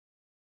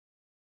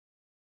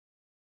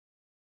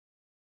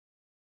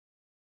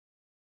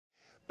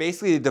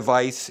Basically, the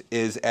device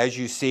is, as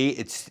you see,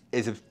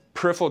 is a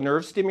peripheral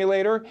nerve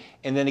stimulator,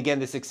 and then again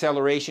this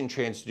acceleration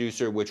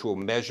transducer, which will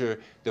measure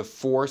the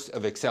force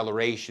of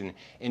acceleration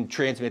and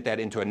transmit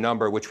that into a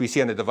number, which we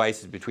see on the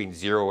device is between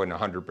 0 and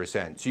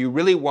 100%. So you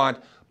really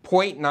want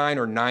 0.9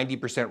 or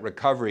 90%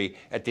 recovery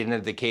at the end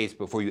of the case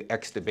before you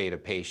extubate a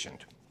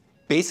patient.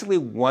 Basically,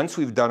 once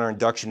we've done our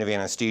induction of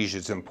anesthesia,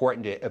 it's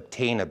important to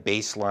obtain a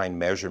baseline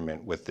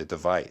measurement with the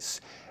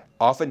device.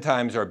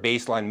 Oftentimes, our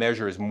baseline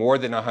measure is more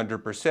than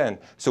 100%.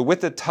 So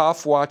with the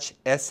TOFWatch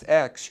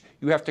SX,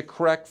 you have to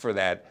correct for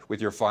that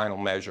with your final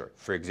measure.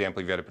 For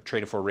example, if you had a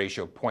train to floor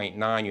ratio of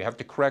 0.9, you have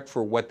to correct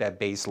for what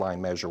that baseline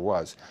measure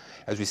was.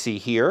 As we see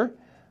here,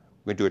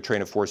 we're going to do a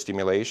train of floor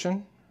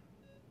stimulation,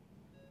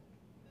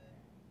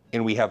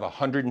 and we have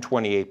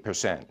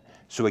 128%.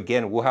 So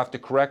again, we'll have to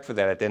correct for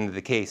that at the end of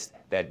the case,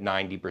 that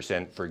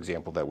 90%, for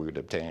example, that we would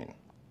obtain.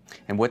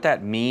 And what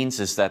that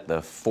means is that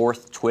the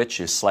fourth twitch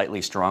is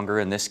slightly stronger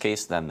in this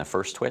case than the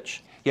first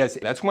twitch? Yes,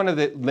 that's one of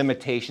the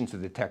limitations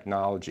of the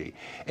technology.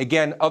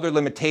 Again, other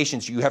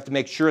limitations, you have to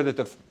make sure that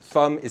the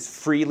thumb is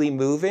freely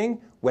moving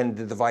when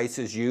the device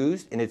is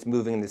used and it's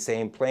moving in the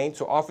same plane.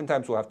 So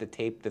oftentimes we'll have to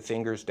tape the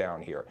fingers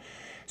down here.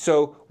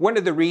 So one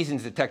of the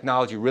reasons the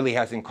technology really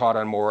hasn't caught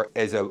on more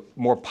as a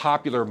more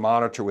popular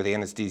monitor with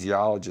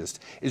anesthesiologists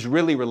is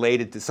really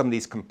related to some of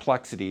these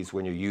complexities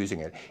when you're using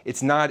it.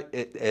 It's not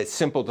a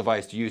simple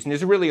device to use, and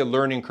there's really a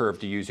learning curve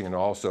to using it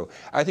also.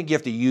 I think you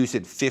have to use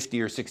it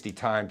 50 or 60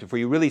 times before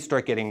you really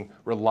start getting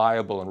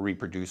reliable and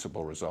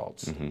reproducible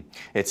results. Mm-hmm.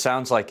 It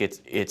sounds like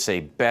it's a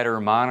better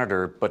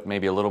monitor, but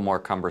maybe a little more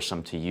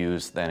cumbersome to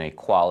use than a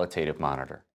qualitative monitor.